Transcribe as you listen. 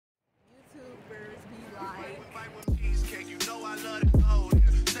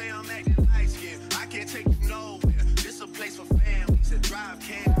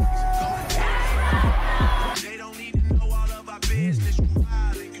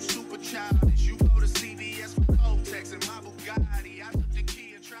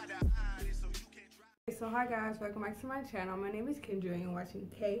Hi guys, welcome back to my channel. My name is Kendra and you're watching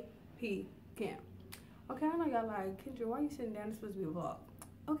KP Camp. Okay, I know y'all like, Kendra, why are you sitting down? It's supposed to be a vlog.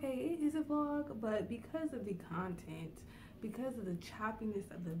 Okay, it is a vlog, but because of the content, because of the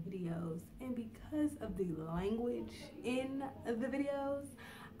choppiness of the videos, and because of the language in the videos,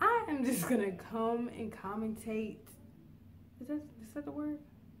 I am just gonna come and commentate. Is that the word?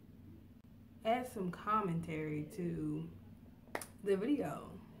 Add some commentary to the video.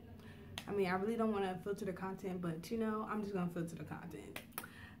 I mean, I really don't want to filter the content, but you know, I'm just gonna filter the content.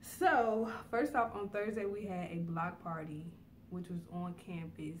 So first off, on Thursday we had a block party which was on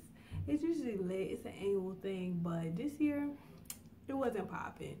campus. It's usually lit, it's an annual thing, but this year it wasn't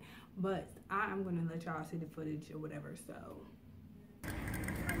popping. But I'm gonna let y'all see the footage or whatever. So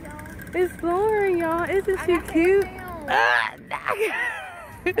it's Lauren, y'all. Isn't she cute?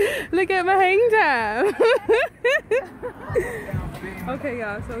 Look at my hang time. Okay,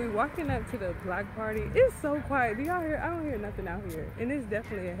 y'all, so we walking up to the block party. It's so quiet. Do y'all hear? I don't hear nothing out here. And there's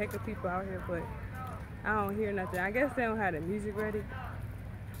definitely a heck of people out here, but I don't hear nothing. I guess they don't have the music ready.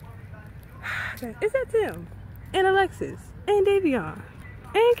 Is that Tim? And Alexis? And Davion?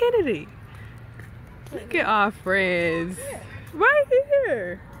 And Kennedy? Look at our friends. Right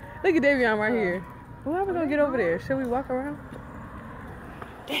here. Look at Davion right here. Well, how are we gonna get over there? Should we walk around?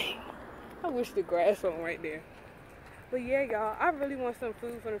 Dang. I wish the grass wasn't right there. But yeah, y'all, I really want some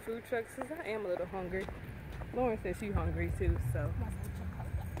food from the food truck since I am a little hungry. Lauren said she's hungry too, so.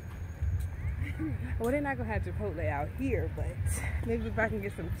 Well, they're not gonna have Chipotle out here, but maybe if I can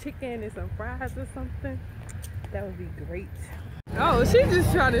get some chicken and some fries or something, that would be great. Oh, she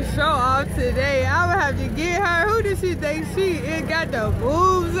just trying to show off today. I would have to get her. Who does she think she is? Got the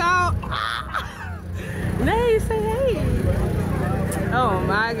boobs out. Nay, say hey. Oh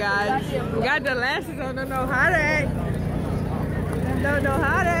my God. Got the lashes on, don't know how to act. Don't know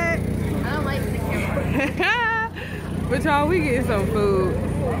how to act. I don't like the camera. But y'all, we get some food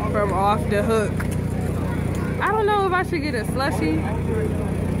from Off the Hook. I don't know if I should get a slushie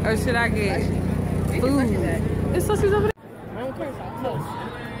or should I get food. It's slushies over there? I don't care.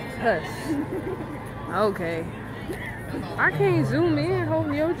 Hush. Okay. I can't zoom in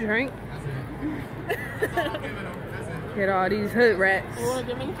holding your drink. Get all these hood rats. You wanna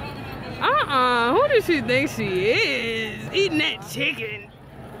give me? Who does she think she is? Eating that chicken.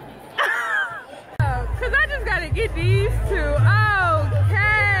 Cause I just gotta get these two.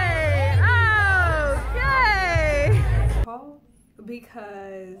 Okay.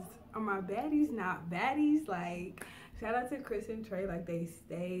 Because are my baddies not baddies? Like, shout out to Chris and Trey. Like, they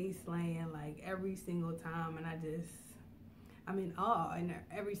stay slaying like every single time, and I'm in awe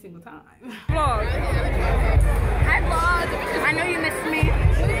every single time. Vlog. Hi vlog. I know you missed me.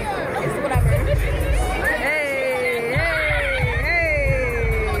 It's whatever. Hey.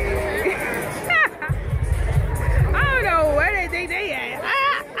 I don't know where they think they at.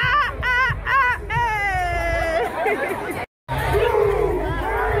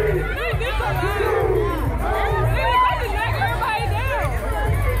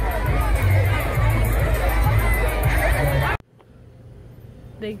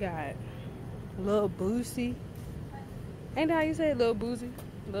 They got Lil Boosie. Ain't that how you say it? Lil Boosie?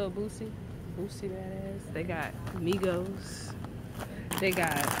 Lil Boosie? Boosie that ass. They got Migos. They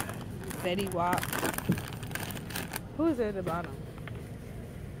got Betty Wap. Who is at the bottom?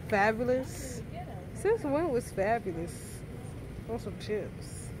 Fabulous. Since when was Fabulous? On some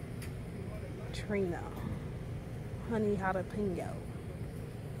chips. Trina. Honey jalapeno.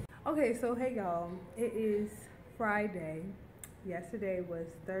 Okay, so hey y'all. It is Friday. Yesterday was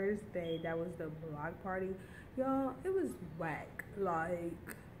Thursday. That was the block party. Y'all, it was whack.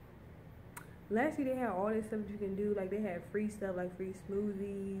 Like, last year they had all this stuff you can do. Like, they had free stuff, like free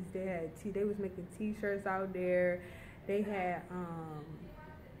smoothies. They had they was making t-shirts out there. They had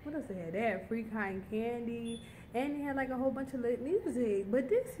what else they had? They had free cotton candy, and they had like a whole bunch of lit music. But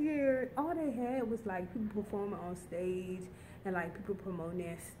this year, all they had was like people performing on stage and like people promoting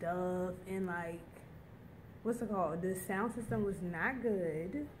their stuff and like, what's it called? The sound system was not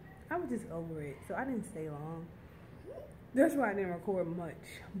good. I was just over it, so I didn't stay long. That's why I didn't record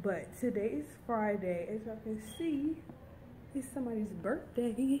much. But today is Friday. As y'all can see, it's somebody's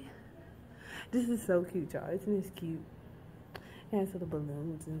birthday. This is so cute, y'all. Isn't this cute? It has little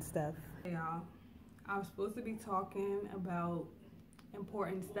balloons and stuff. Hey, y'all. I was supposed to be talking about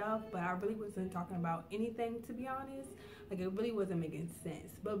important stuff, but I really wasn't talking about anything, to be honest. Like, it really wasn't making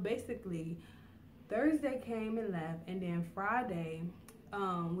sense. But basically, Thursday came and left, and then Friday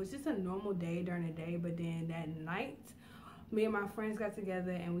was just a normal day during the day, but then that night me and my friends got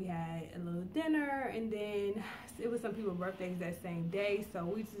together and we had a little dinner, and then it was some people's birthdays that same day, so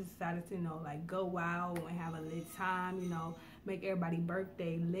we just decided to, you know, like go wild and have a lit time, you know, make everybody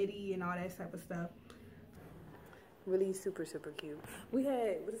birthday litty and all that type of stuff. Really super cute. We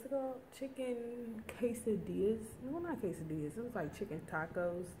had, what is it called? Chicken quesadillas. No, not quesadillas. It was like chicken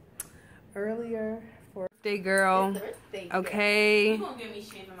tacos earlier for birthday girl. Okay.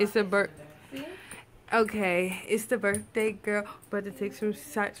 It's a birthday. Okay, it's the birthday girl. About to take some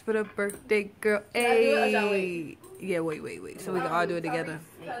shots for the birthday girl. Hey. Yeah, wait. So we can all do it together.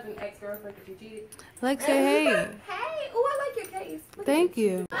 Cousin, ex-girlfriend, that you cheated. Like, say hey. Hey, oh, I like your case. Thank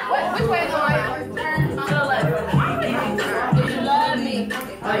you. Which way is the right? To the left. Do you love me?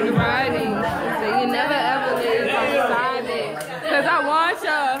 Are you riding? So you never ever leave beside me. Cause I want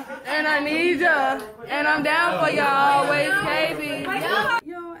ya, and I need ya, and I'm down for ya always, baby.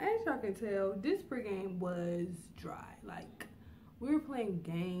 Yo, as y'all can tell, this pregame was dry. Like, we were playing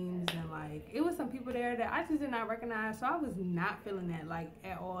games, and like, it was some people there that I just did not recognize, so I was not feeling that, like,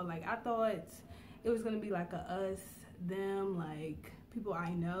 at all. Like, I thought it was gonna be like a us, them, like, people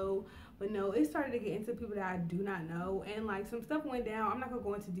I know, but no, it started to get into people that I do not know, and like, some stuff went down. I'm not gonna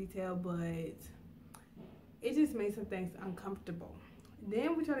go into detail, but it just made some things uncomfortable.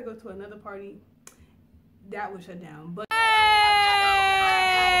 Then we tried to go to another party that was shut down, but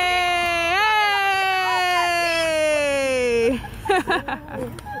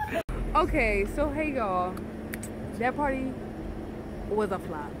okay, so hey y'all, that party was a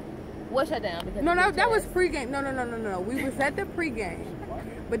flop. What shut down? No, that was pregame. No. We was at the pregame,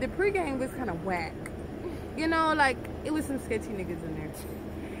 but the pregame was kind of whack. You know, like, it was some sketchy niggas in there.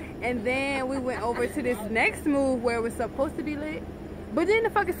 And then we went over to this next move where it was supposed to be lit, but then the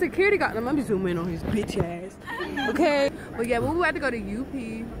fucking security got them. Let me zoom in on his bitch ass. Okay, but yeah, we had to go to UP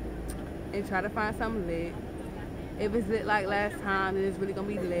and try to find something lit. If it's lit like last time, then it's really gonna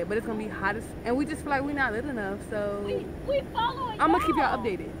be lit, but it's gonna be hot as, and we just feel like we're not lit enough, so We following I'm gonna keep y'all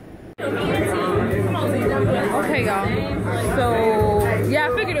updated. Okay, y'all. So yeah,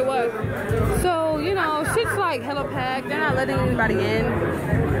 I figured it was. So, you know, shit's like hella packed. They're not letting anybody in,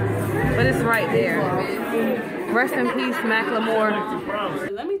 but it's right there. Rest in peace,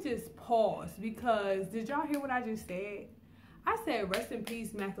 Macklemore. Let me just pause, because did y'all hear what I just said? I said rest in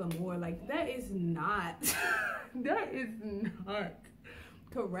peace, Macklemore. Like, that is not that is not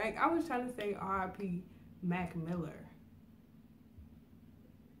correct. I was trying to say R.I.P. Mac Miller,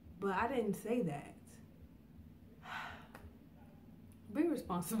 but I didn't say that. Be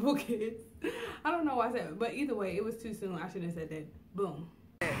responsible, kids. I don't know why I said it, but either way, it was too soon. I shouldn't have said that. Boom.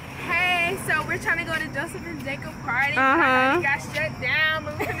 Hey, so we're trying to go to Joseph and Jacob party. We got shut down,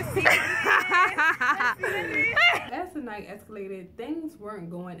 but we're gonna see what it is. As the night escalated, things weren't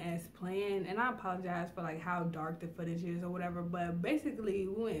going as planned, and I apologize for like how dark the footage is or whatever, but basically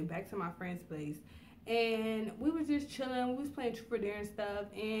we went back to my friend's place and we were just chilling. We was playing truth or dare and stuff,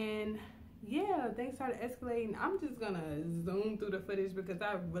 and yeah, things started escalating. I'm just gonna zoom through the footage because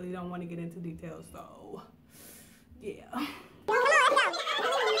I really don't want to get into details, so yeah.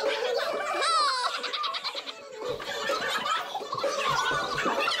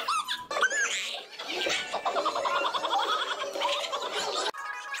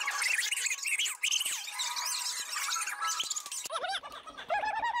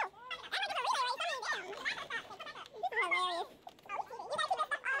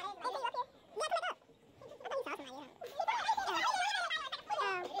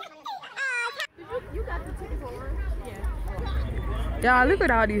 You got the tickets over? Y'all, look at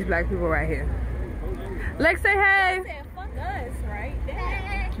all these black people right here. Lex, say hey. Said, fuck us, right?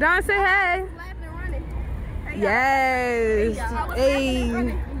 Don, say hey. Laughing and running. Yes.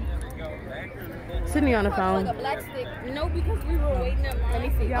 Hey. Sydney on the phone. Like a black stick. No, because we were waiting up. Let me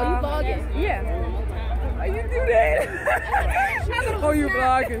see. Are you vlogging? Yeah. How you do that? Oh, you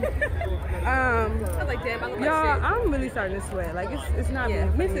vlogging? I was like, damn, I look like Y'all, shit. I'm really starting to sweat. Like, it's not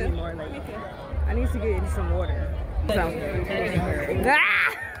being funny anymore. Like, I need to get into some water. So.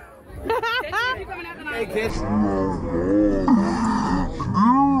 Ah! Hey, kids.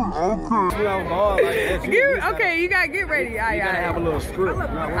 Okay, you gotta get ready. You gotta have a little script.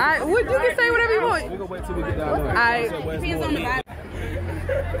 You can say whatever you want. We're gonna wait till we get down there. Hands on the back.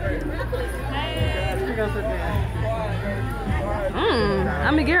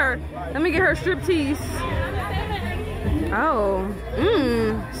 Let me get her strip tease. Oh,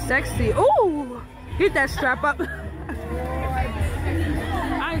 sexy. Ooh, get that strap up.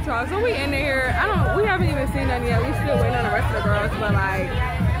 Alright, y'all, so we in there. We haven't even seen none yet. We still waiting on the rest of the girls, but like,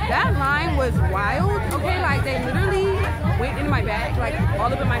 that line was wild. Okay, like, they literally went into my bag, like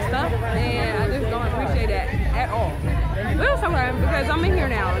all up in my stuff, and I just don't appreciate that at all. But it's okay because I'm in here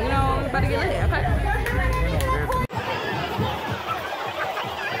now. You know, I'm about to get lit. Okay.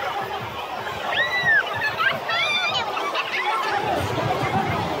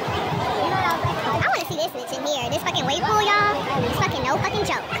 This bitch in here. This fucking wave pool, y'all. It's fucking no fucking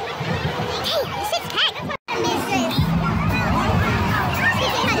joke. Hey, this shit's packed. That's what I miss this.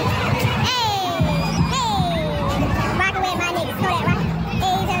 Hey, rockin' with my niggas.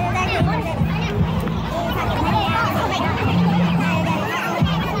 Know that, right?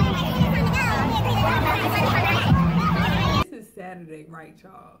 This is Saturday, right,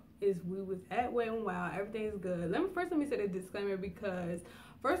 y'all? We was at Wet n Wild. Everything's good. Let me say the disclaimer because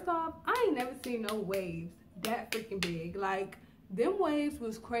first off, I ain't never seen no waves that freaking big. Like, them waves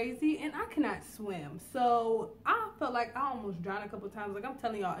was crazy and I cannot swim. So I felt like I almost drowned a couple times. Like, I'm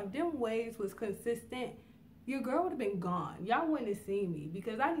telling y'all, if them waves was consistent, your girl would have been gone. Y'all wouldn't have seen me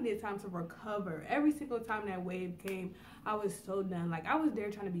because I needed time to recover. Every single time that wave came, I was so done. Like, I was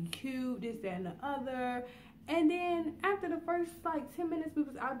there trying to be cute, this, that, and the other. And then after the first like 10 minutes we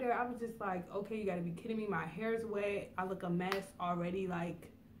was out there, I was just like, okay, you gotta be kidding me. My hair's wet. I look a mess already.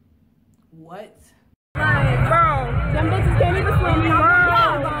 Like, what? Like, bro, them bitches can't even swim.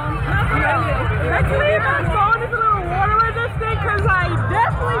 Let's leave us go into a little water with this thing, cause I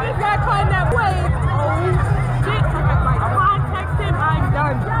definitely just got caught in that wave. Oh shit! Like, context him, I'm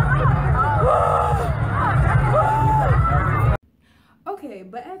done. Okay,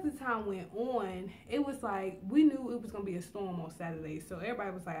 but as the time went on, it was like we knew it was gonna be a storm on Saturday. So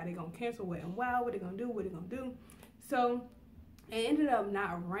everybody was like, are they gonna cancel Wet n Wild? What they gonna do? What they gonna do? So it ended up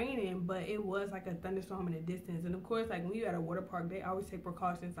not raining, but it was like a thunderstorm in the distance. And of course, like when you're at a water park, they always take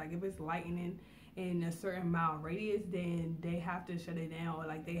precautions. Like if it's lightning in a certain mile radius, then they have to shut it down, or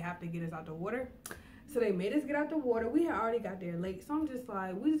like they have to get us out the water. So they made us get out the water. We had already got there late. So I'm just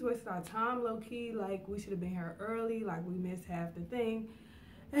like, we just wasted our time low key. Like we should have been here early. Like we missed half the thing.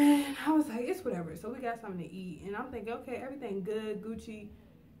 And I was like, it's whatever. So we got something to eat. And I'm thinking, okay, everything good, Gucci.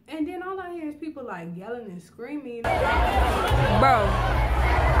 And then all I hear is people like yelling and screaming. Bro,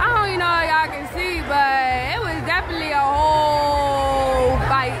 I don't even know how y'all can see, but it was definitely a whole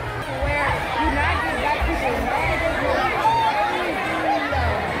fight where United got people mad.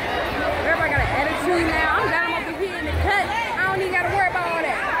 Everybody got an attitude now. I'm glad I'm over here in the cut. I don't even got to worry about all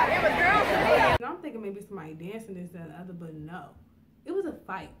that. And I'm thinking maybe somebody dancing this and the other, but no. It was a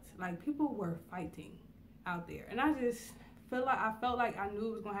fight. Like people were fighting out there. And I just felt like I knew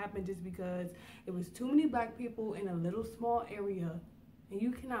it was gonna happen just because it was too many black people in a little small area, and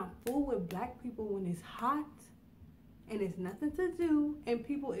you cannot fool with black people when it's hot and it's nothing to do and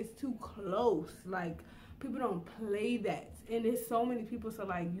people is too close. Like people don't play that, and there's so many people, so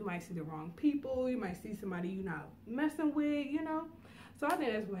like you might see the wrong people, you might see somebody you're not messing with, you know. So I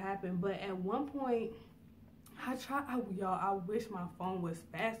think that's what happened. But at one point y'all, I wish my phone was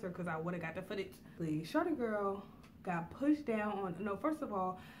faster because I would have got the footage. The shorty girl got pushed down on, no, first of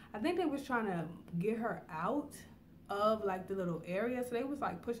all, I think they was trying to get her out of like the little area. So they was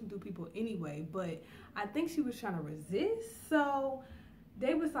like pushing through people anyway, but I think she was trying to resist. So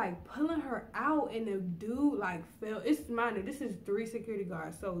they was like pulling her out and the dude like fell. It's minor, this is 3 security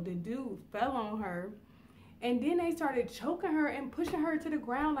guards. So the dude fell on her. And then they started choking her and pushing her to the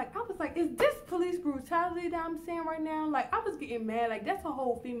ground. Like, I was like, is this police brutality that I'm seeing right now? Like, I was getting mad. Like, that's a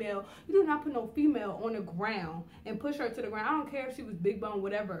whole female. You do not put no female on the ground and push her to the ground. I don't care if she was big bone,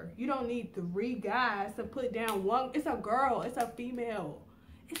 whatever. You don't need 3 guys to put down one. It's a girl. It's a female.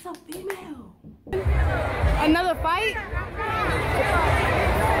 It's a female. Another fight?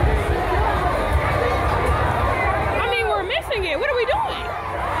 I mean, we're missing it. What are we doing?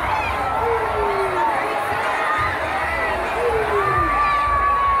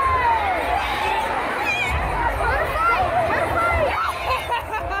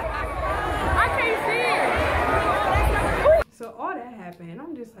 So all that happened, and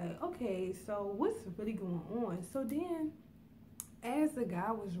I'm just like, okay, so what's really going on? So then, as the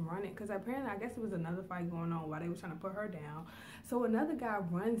guy was running, because apparently, I guess it was another fight going on while they were trying to put her down. So another guy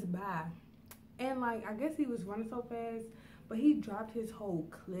runs by, and like, I guess he was running so fast, but he dropped his whole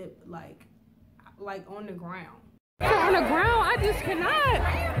clip, like on the ground. So on the ground, I just cannot.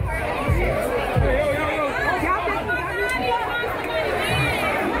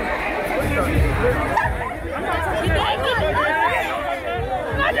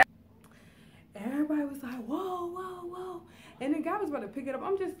 Everybody was like, whoa, whoa, whoa. And the guy was about to pick it up.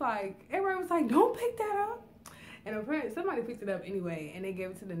 I'm just like, everybody was like, don't pick that up. And apparently somebody picked it up anyway, and they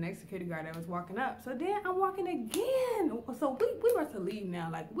gave it to the next security guard that was walking up. So then I'm walking again. So we were to leave now.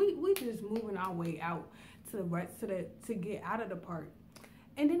 Like we just moving our way out to get out of the park.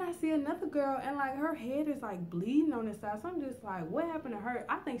 And then I see another girl, and like her head is like bleeding on the side. So I'm just like, what happened to her?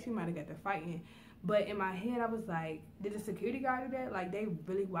 I think she might have got to fighting. But in my head, I was like, did the security guard do that? Like, they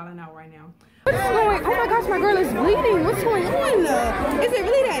really wilding out right now. What's going on? Oh my gosh, my girl is bleeding. What's going on? Is it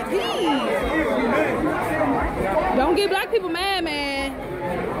really that deep? Don't get black people mad, man.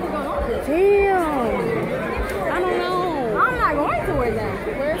 Damn. I don't know. I'm not going towards that.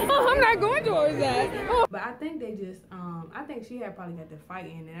 I'm not going towards that. Oh. But I think they just, I think she had probably got to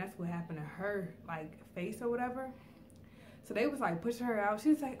fighting, and that's what happened to her, like, face or whatever. So they was like pushing her out. She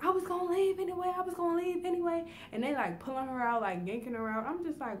was like, I was gonna leave anyway. And they like pulling her out, like yanking her out. I'm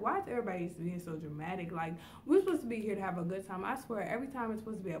just like, why is everybody being so dramatic? Like, we're supposed to be here to have a good time. I swear, every time it's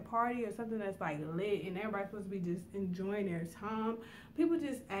supposed to be a party or something that's like lit and everybody's supposed to be just enjoying their time, people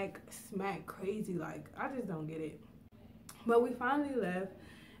just act smack crazy. Like, I just don't get it. But we finally left,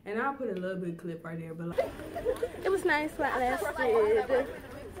 and I'll put a little bit of clip right there. But like, it was nice while it lasted.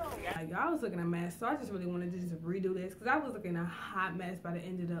 Like, y'all was looking a mess, so I just really wanted to just redo this because I was looking a hot mess by the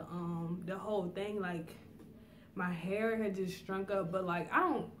end of the whole thing. Like, my hair had just shrunk up, but like I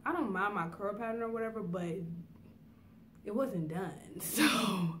don't mind my curl pattern or whatever, but it wasn't done. So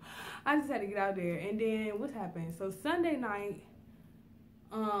I just had to get out there. And then what happened? So Sunday night,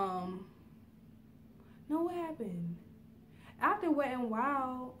 no, what happened? After Wet n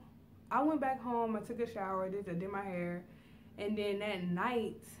Wild, I went back home. I took a shower, did my hair. And then that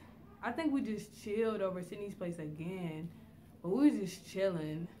night, I think we just chilled over Sydney's place again. But we was just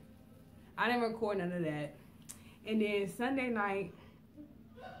chilling. I didn't record none of that. And then Sunday night,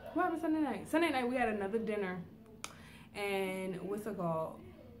 what happened Sunday night? Sunday night, we had another dinner. And what's it called?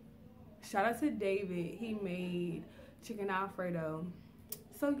 Shout out to David. He made chicken Alfredo.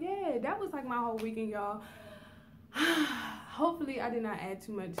 So yeah, that was like my whole weekend, y'all. Hopefully I did not add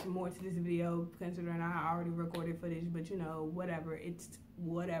too much more to this video, considering I already recorded footage, but you know, whatever, it's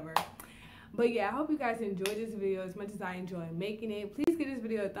whatever. But yeah, I hope you guys enjoyed this video as much as I enjoyed making it. Please give this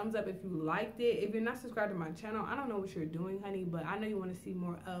video a thumbs up if you liked it. If you're not subscribed to my channel, I don't know what you're doing, honey, but I know you want to see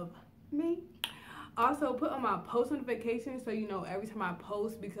more of me. Also, put on my post notifications so you know every time I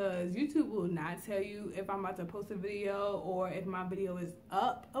post, because YouTube will not tell you if I'm about to post a video or if my video is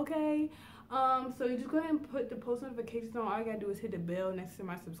up, okay? So you just go ahead and put the post notifications on. All you gotta do is hit the bell next to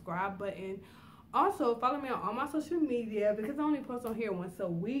my subscribe button. Also, follow me on all my social media because I only post on here once a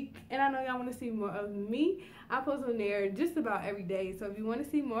week. And I know y'all want to see more of me. I post on there just about every day. So if you want to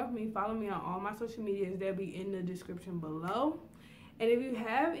see more of me, follow me on all my social medias. They'll be in the description below. And if you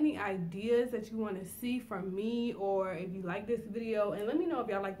have any ideas that you want to see from me, or if you like this video, and let me know if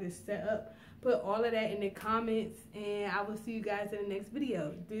y'all like this setup, put all of that in the comments. And I will see you guys in the next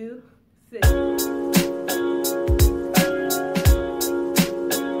video. Deuces.